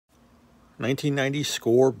1990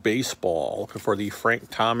 Score Baseball. Looking for the Frank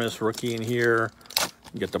Thomas rookie in here.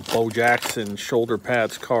 You get the Bo Jackson shoulder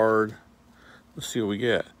pads card. Let's see what we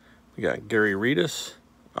get. We got Gary Redus,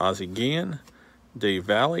 Ozzie Guillen, Dave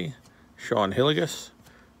Valley, Sean Hilligus,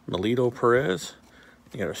 Melito Perez.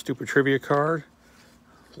 You got a stupid trivia card.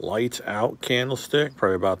 Lights Out candlestick,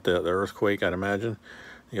 probably about the earthquake, I'd imagine.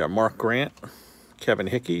 You got Mark Grant, Kevin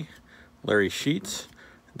Hickey, Larry Sheets,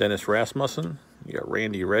 Dennis Rasmussen. You got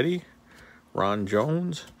Randy Reddy, Ron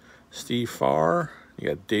Jones, Steve Farr. You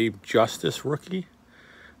got Dave Justice, rookie.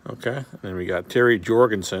 Okay, and then we got Terry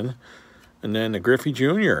Jorgensen. And then the Griffey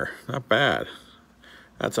Jr., not bad.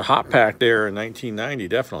 That's a hot pack there in 1990,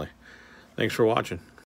 definitely. Thanks for watching.